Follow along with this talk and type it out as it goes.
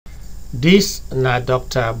This na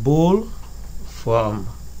Dr. Bull from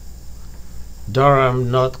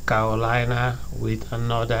Durham, North Carolina with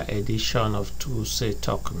another edition of Two Say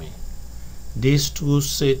Talk Me. This Two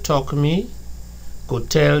Say Talk Me could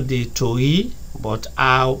tell the tori, but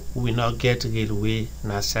how we not get railway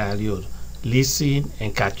na Sierra Leone. Listen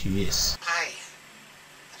and catch you. Yes. I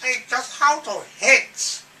just how to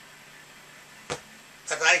hate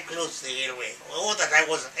that I closed the railway. Oh, that I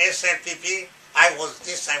was SLPP, I was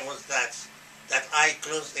this, I was that I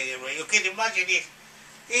closed the railway. You can imagine it.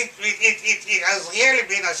 It has really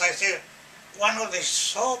been, as I say, one of the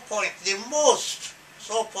sore points, the most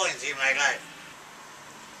sore points in my life.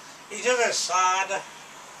 It is a sad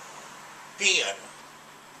period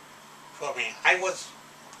for me. I was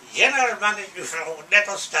general manager for let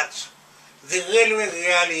us start. The railway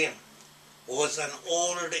really was an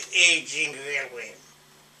old, aging railway.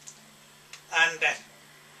 And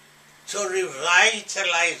to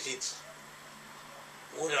revitalize it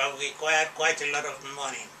would have required quite a lot of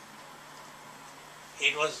money.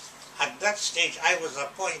 It was, at that stage, I was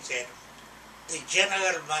appointed the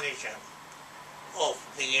general manager of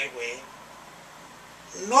the railway,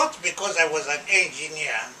 not because I was an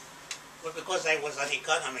engineer, but because I was an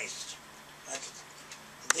economist. But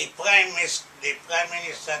the Prime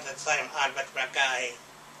Minister at the time, Albert Mackay,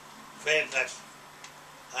 felt that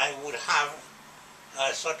I would have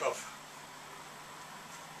a sort of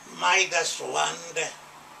Midas wand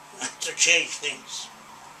to change things.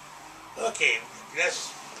 Okay,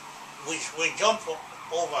 we jump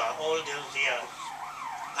over all those years.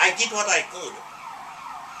 I did what I could.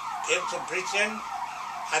 Came to Britain.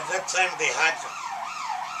 At that time they had,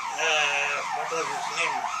 what was his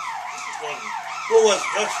name? Who was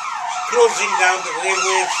just closing down the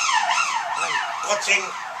railways and cutting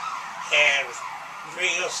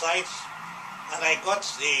various sites. And I got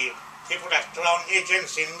the people at Crown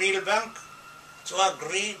Agents in Millbank to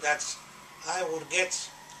agree that I would get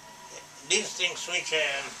these things which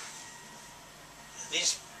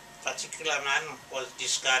this particular man was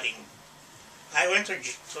discarding. I went to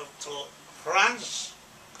France.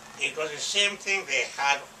 It was the same thing. They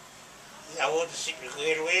had the old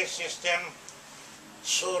railway system,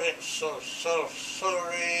 sorry,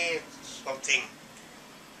 something,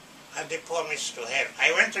 and they promised to help.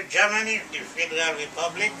 I went to Germany, the Federal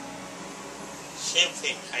Republic, same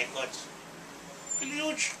thing. I got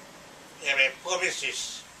huge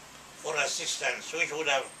promises for assistance, which would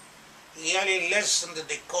have really lessened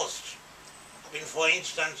the cost. I mean, for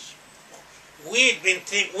instance, we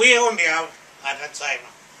only have at that time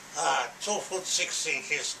 2 foot 6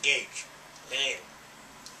 inches gauge rail.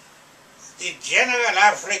 The general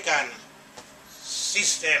African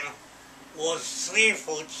system was 3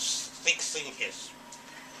 foot 6 inches,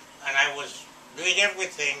 and I was doing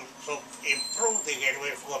everything to improve the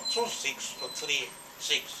railway from 2.6 to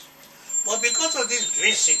 3.6. But because of these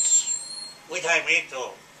visits which I made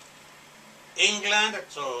to England,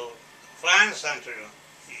 to France, and to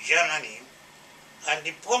Germany, and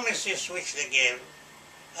the promises which they gave,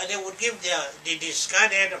 and they would give the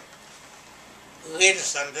discarded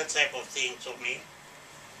rails and that type of thing to me,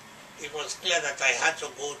 it was clear that I had to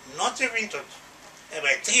go not even to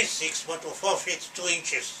about 3.6 but to 4 feet 2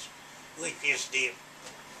 inches, which is the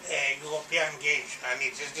European gauge, and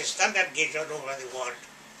it is the standard gauge all over the world.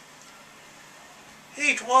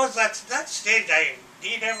 It was at that stage I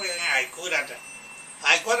did everything I could, and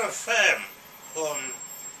I got a firm from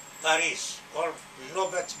Paris called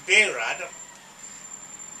Norbert Bayrad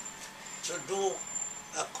to do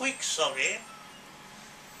a quick survey.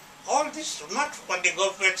 All this not from the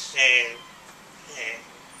government's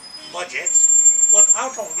budget, but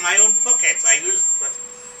out of my own pocket. I used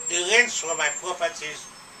the rents from my properties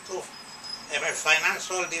to finance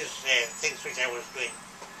all these things which I was doing.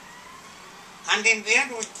 And in the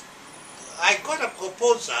end, I got a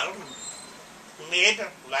proposal made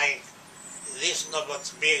by this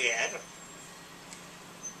Norbert Bayrad.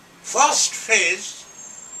 First phase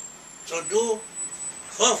to do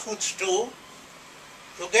 4 foot 2,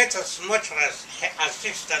 to get as much as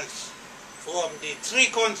assistance from the 3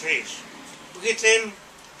 countries, Britain,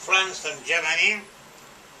 France and Germany,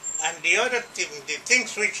 and the other the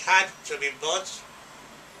things which had to be bought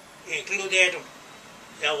included,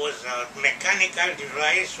 there was a mechanical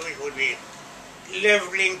device which would be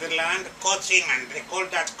leveling the land, cutting, and they call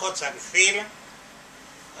that cut and fill,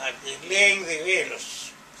 laying the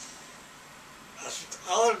rails.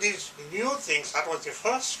 All these new things, that was the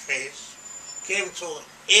first phase, came to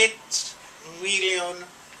 $8 million.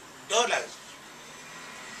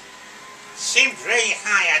 Seemed very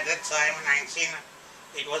high at that time,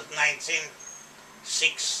 it was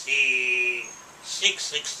 1960,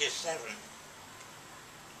 667.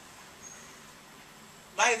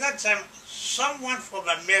 By that time, someone from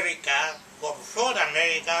America, from South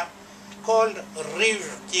America, called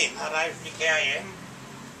Rivkin, R-I-V-K-I-N,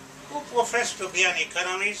 who professed to be an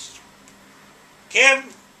economist, came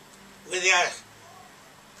with their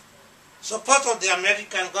support of the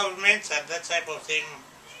American government and that type of thing,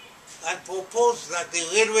 and proposed that the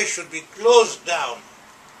railway should be closed down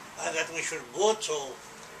and that we should go to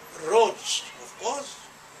roads. Of course,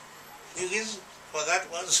 the reason for that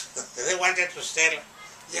was they wanted to sell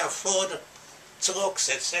their Ford trucks,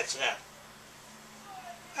 etc.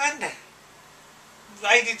 And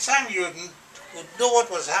by the time you would know what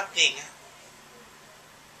was happening,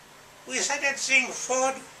 we started seeing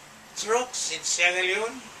Ford trucks in Sierra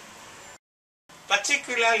Leone,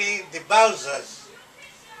 particularly the Bowsers,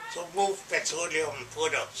 to move petroleum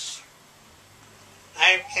products.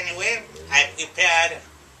 Anyway, I prepared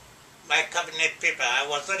my cabinet paper. I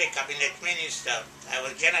was not a cabinet minister. I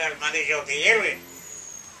was general manager of the railway,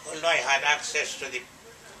 although I had access to the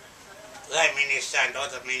prime minister and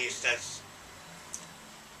other ministers,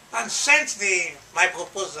 and sent my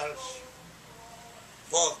proposals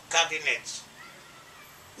for cabinet.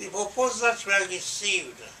 The proposals were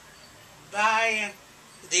received by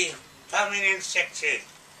the permanent secretary,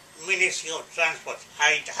 Ministry of Transport.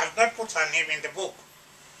 I have not put her name in the book,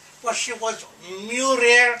 but she was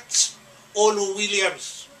Muriel Olu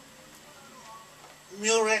Williams.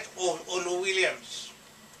 Muriel Olu Williams,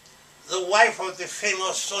 the wife of the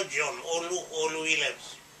famous surgeon Olu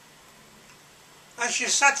Williams. And she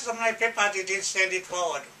sat on my paper and didn't send it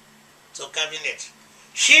forward to cabinet.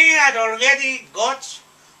 She had already got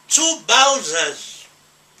 2 Bowsers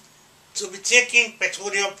to be taking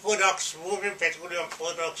petroleum products, moving petroleum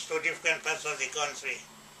products to different parts of the country.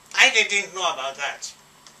 I didn't know about that.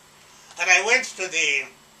 And I went to the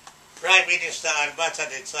Prime Minister Albert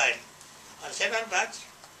at the time and said, Albert,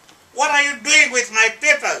 what are you doing with my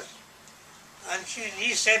papers? And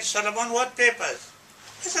he said, Solomon, what papers?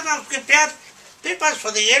 I said, I've prepared papers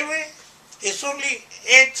for the railway. It's only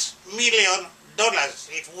 $8 million.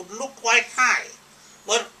 It would look quite high.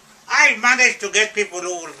 But I managed to get people who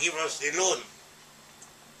will give us the loan.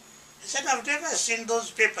 He said, I've never seen those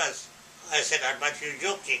papers. I said, Albert, you're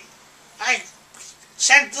joking. I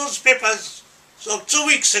sent those papers 2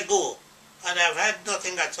 weeks ago, and I've heard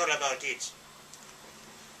nothing at all about it.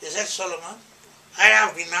 He said, Solomon, I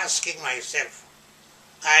have been asking myself.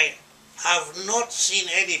 I have not seen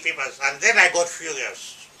any papers. And then I got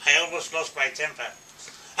furious. I almost lost my temper.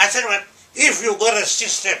 I said, well, if you got a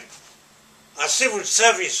system, a civil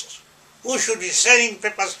service, who should be sending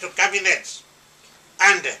papers to cabinet,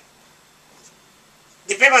 and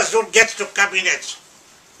the papers don't get to cabinet,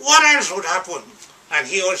 what else would happen? And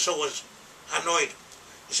he also was annoyed.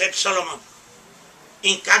 He said, Solomon,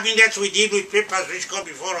 in cabinet we deal with papers which come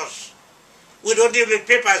before us. We don't deal with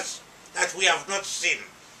papers that we have not seen.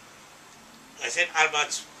 I said,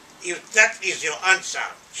 Albert, if that is your answer,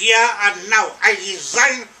 here and now, I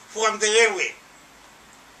resign from the railway.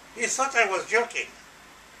 He thought I was joking.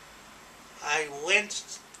 I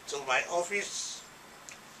went to my office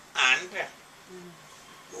and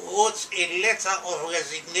wrote a letter of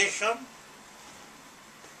resignation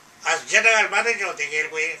as general manager of the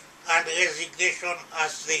railway and resignation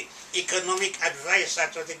as the economic advisor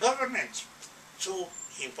to the government. 2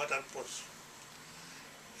 important posts.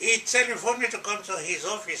 He telephoned me to come to his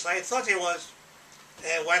office. I thought he was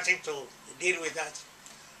wanting to deal with that.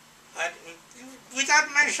 And without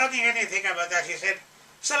mentioning anything about that, he said,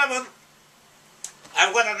 Solomon,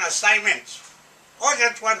 I've got an assignment,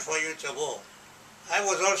 urgent one for you to go. I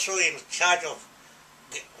was also in charge of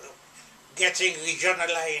getting regional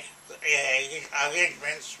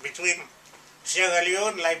arrangements between Sierra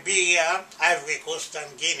Leone, Liberia, Ivory Coast,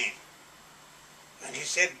 and Guinea. And he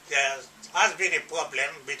said there has been a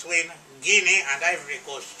problem between Guinea and Ivory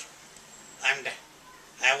Coast, and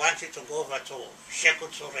I want you to go over to Sekou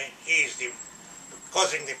Touré. He is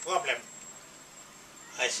causing the problem.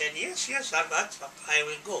 I said, yes, Albert, I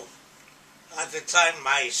will go. At the time,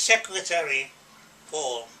 my secretary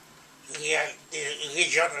for the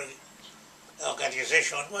regional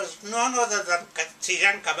organization was none other than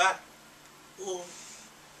Tijan Kaba, who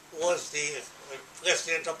was the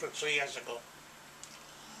president up to 3 years ago.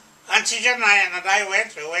 And Tijan and I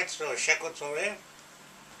went to Sekou Touré.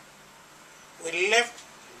 We left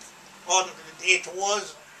on, it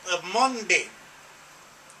was a Monday.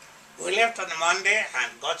 We left on a Monday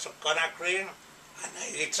and got to Conakry, and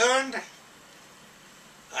I returned,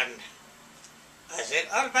 and I said,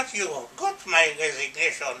 Albert, you got my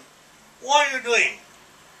resignation. What are you doing?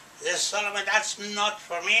 Yes, Solomon, that's not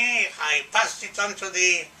for me. I passed it on to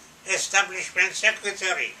the establishment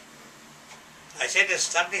secretary. I said,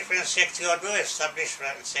 establishment secretary or no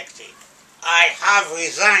establishment secretary. I have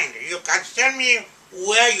resigned. You can tell me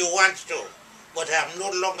where you want to, but I am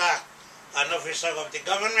no longer an officer of the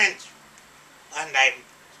government. And I'm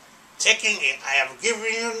taking it. I am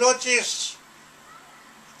giving you notice,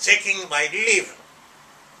 taking my leave.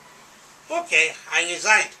 Okay, I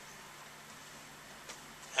resigned.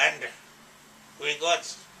 And we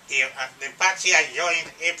got, the party I joined,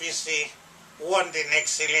 APC, won the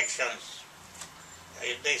next elections.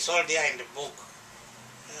 They saw there in the book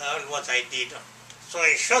all what I did. So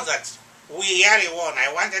I showed that we really won.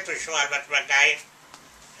 I wanted to show Albert Magai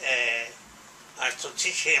to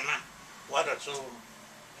teach him one or two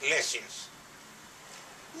lessons.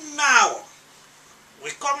 Now, we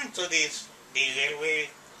come into this, the railway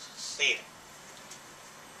scene.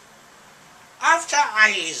 After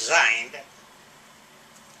I resigned,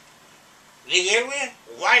 the railway,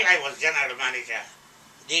 while I was general manager,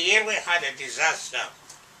 the railway had a disaster.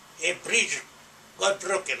 A bridge got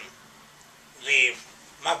broken. The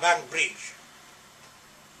Mabang Bridge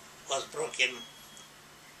was broken.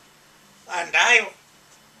 And I,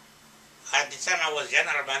 at the time I was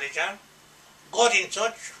general manager, got in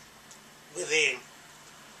touch with the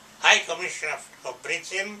High Commissioner of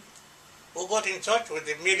Britain, who got in touch with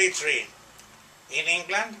the military in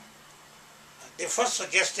England. They first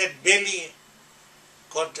suggested Bailey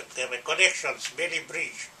connections, Bailey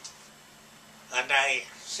Bridge. And I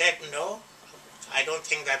said no, I don't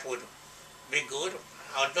think that would be good.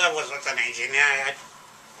 Although I was not an engineer, I had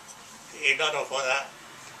a lot of other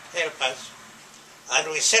helpers.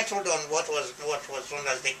 And we settled on what was known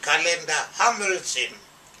as the Calendar Hamilton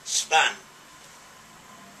span,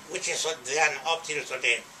 which is then up till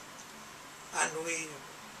today. And we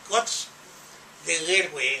got the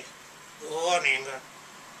railway running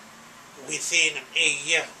within a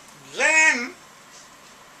year. Then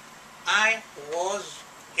I was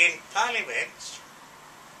in Parliament,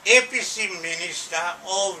 APC Minister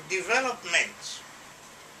of Development,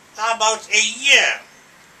 about a year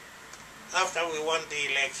after we won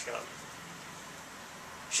the election.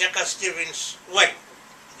 Sheikha Stevens, well,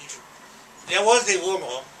 there was the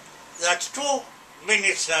rumor that two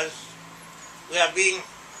ministers were being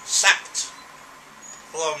sacked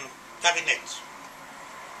from cabinet.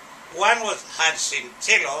 One was Hycy,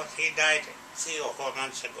 he died 3 or 4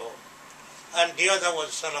 months ago, and the other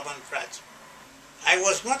was Solomon Pratt. I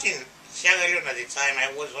was not in Sierra Leone at the time,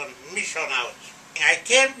 I was on mission out. I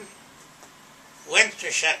came, went to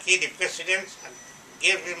Shaki, the president, and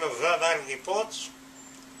gave him a verbal report.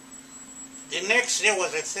 The next day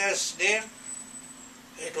was a Thursday.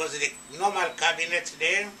 It was the normal cabinet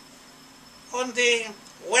day. On the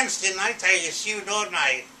Wednesday night, I received all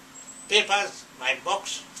my papers, my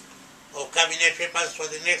box of cabinet papers for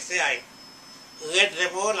the next day. I read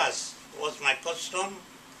them all as was my custom,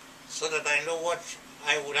 so that I know what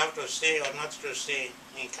I would have to say or not to say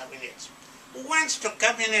in cabinet. We went to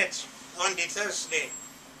cabinet on the Thursday,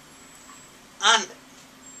 and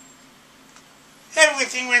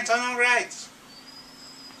everything went on all right.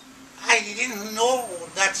 I didn't know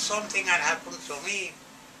that something had happened to me.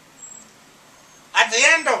 At the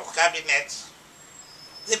end of cabinet,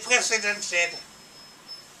 the president said,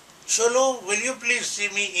 "Cholo, will you please see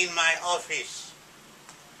me in my office?"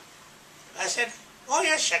 I said, "Oh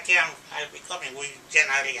yes, Shaki, I'll be coming. We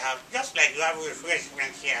generally have, just like you have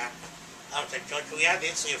refreshments here after church, we had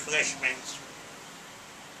these refreshments."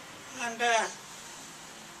 And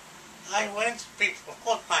I went, people,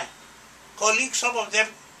 my colleagues, some of them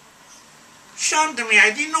shunned me.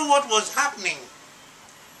 I didn't know what was happening.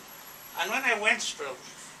 And when I went to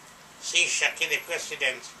see Shaki, the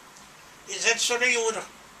president, he said, "So you would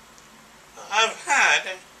have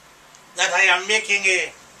heard that I am making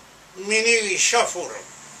a mini reshuffle."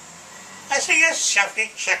 I said, "Yes,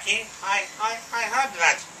 Shaki, I heard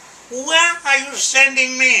that. Where are you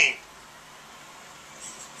sending me?"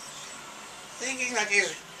 Thinking that he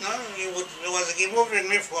was removing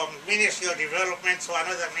me from Ministry of Development to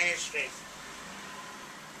another ministry.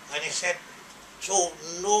 And he said, "So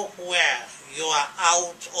nowhere you are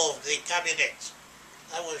out of the cabinet."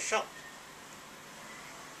 I was shocked.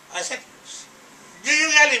 I said, "Do you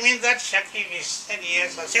really mean that, Shaki?" He said,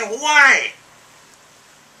 "Yes." I said, "Why?"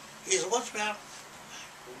 Is what we have,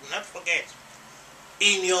 I will not forget.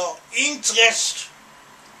 In your interest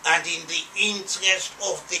and in the interest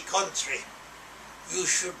of the country, you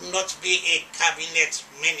should not be a cabinet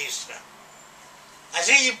minister. I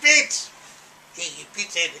said, "Repeat." He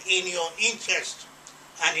repeated, "In your interest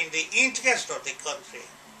and in the interest of the country,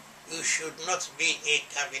 you should not be a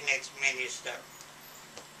cabinet minister.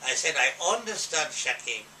 I said, I understand,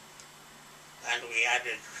 Shaki. And we had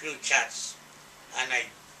a few chats, and I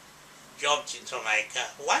jumped into my car.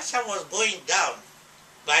 Once I was going down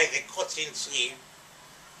by the cotton tree,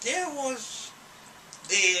 there were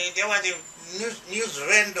the news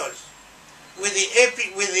vendors with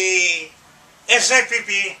the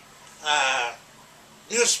SIPP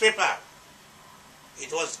newspaper.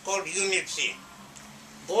 It was called Unity.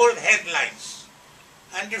 Bold headlines.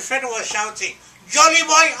 And the fellow was shouting, "Jolly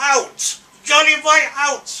boy out! Jolly boy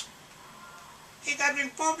out!" It had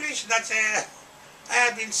been published that I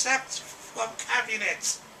had been sacked from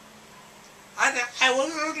cabinet. And I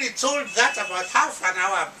was only told that about half an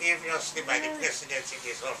hour previously by the president in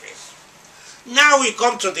his office. Now we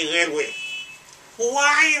come to the railway.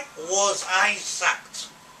 Why was I sacked?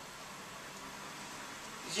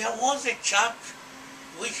 There was a chap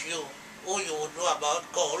who you would know about,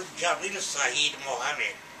 called Jamil Saeed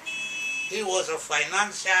Mohammed. He was a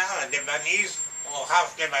financier, a Lebanese, or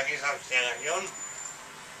half Lebanese of Sierra Leone.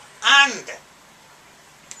 And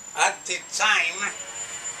at the time,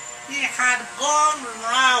 he had gone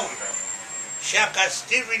round Shaka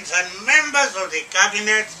Stevens and members of the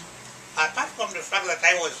cabinet, apart from the fact that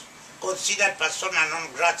I was considered persona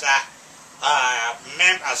non grata,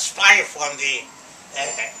 a spy from the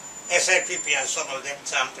SIPP, as some of them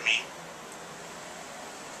termed me.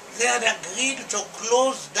 They had agreed to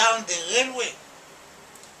close down the railway.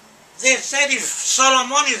 They said if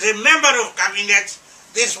Solomon is a member of cabinet,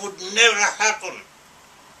 this would never happen.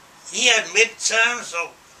 He had made terms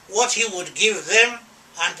of what he would give them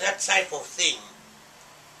and that type of thing.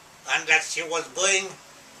 And that he was going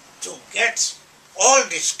to get all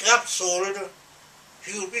the scrap sold,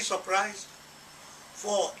 you will be surprised,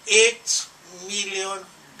 for $8 million.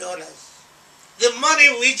 The money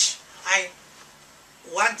which I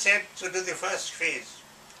wanted to do the first phase.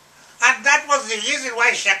 And that was the reason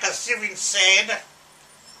why Shaka Stevens said,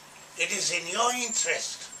 it is in your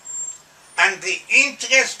interest and the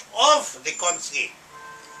interest of the country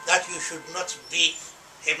that you should not be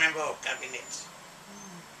a member of cabinet.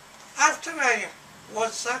 After I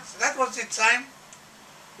was sacked, that was the time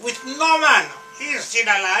with Norman. He is still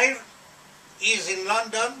alive. He is in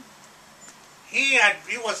London. He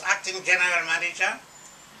was acting general manager.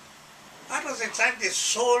 That was the time they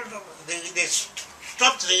stopped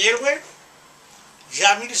the railway.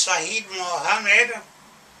 Jamil Saeed Mohammed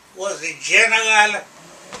was the general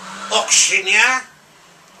auctioneer,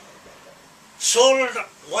 sold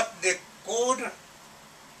what they could,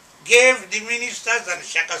 gave the ministers and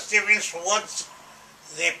Shaka Stevens what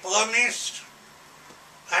they promised,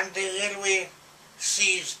 and the railway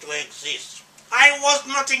ceased to exist. I was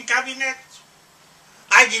not in cabinet.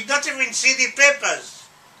 I did not even see the papers.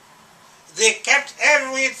 They kept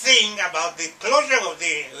everything about the closure of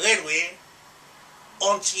the railway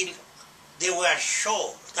until they were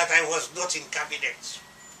sure that I was not in cabinet.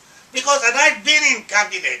 Because had I been in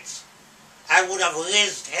cabinet, I would have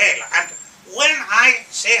raised hell. And when I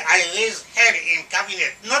say I raised hell in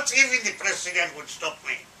cabinet, not even the president would stop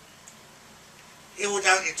me. It would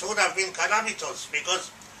have been calamitous, because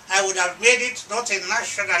I would have made it not a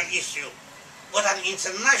national issue, but an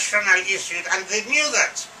international issue, and they knew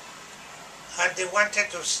that. And they wanted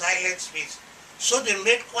to silence me. So they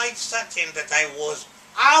made quite certain that I was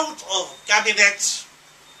out of cabinet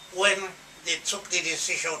when they took the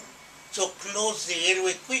decision to close the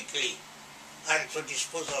railway quickly and to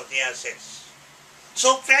dispose of the assets.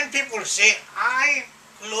 So when people say, I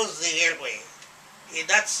closed the railway,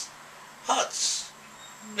 that hurts.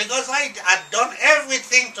 Because I had done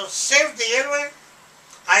everything to save the railway.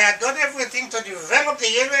 I had done everything to develop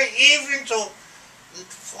the railway, even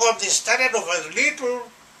from the standard of a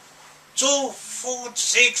little 2 foot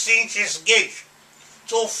 6 inches gauge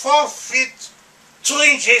to 4 feet 2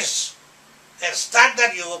 inches a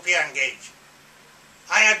standard European gauge.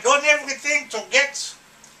 I had done everything to get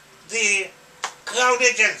the crown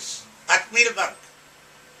agents at Millbank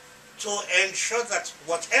to ensure that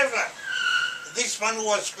whatever this man who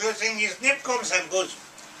was closing, his name comes and goes,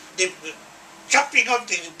 chopping up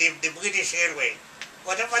the British Railway,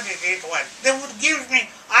 whatever they did want, they would give me.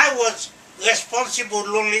 I was responsible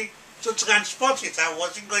only to transport it. I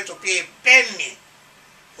wasn't going to pay a penny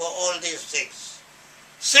for all these things.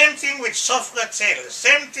 Same thing with Sofratel,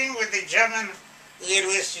 same thing with the German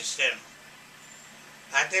railway system.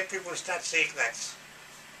 And then people start saying that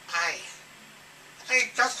I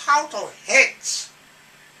just out of hate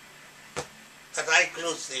that I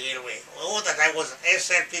closed the railway, or that I was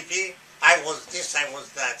SLPP, I was this, I was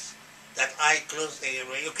that I closed the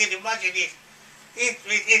railway. You can imagine it. It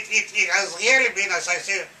has really been, as I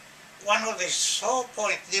say, one of the sore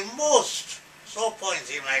points, the most sore points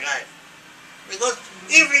in my life. Because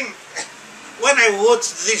even when I wrote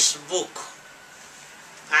this book,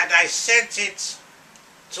 and I sent it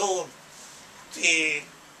to the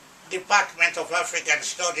Department of African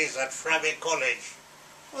Studies at Pratt College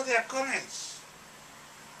for their comments,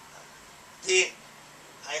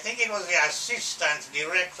 I think it was the Assistant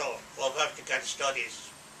Director of African Studies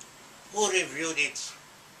who reviewed it.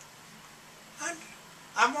 And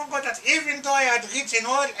among others, even though I had written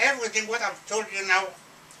everything what I've told you now,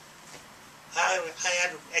 I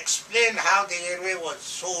had explained how the railway was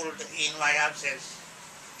sold in my absence.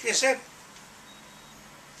 She said,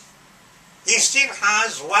 he still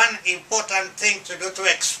has one important thing to do to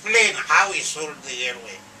explain how he sold the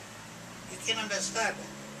railway. You can understand.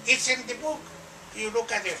 It's in the book. You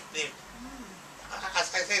look at it.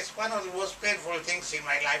 As I said, it's one of the most painful things in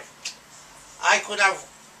my life. I could have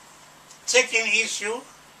taken issue,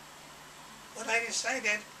 but I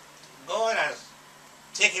decided God has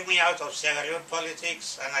taken me out of Sierra Leone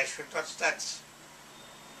politics, and I should not start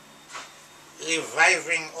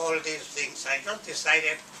reviving all these things. I just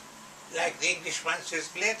decided, like the Englishman says,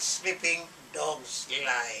 let sleeping dogs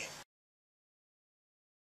lie.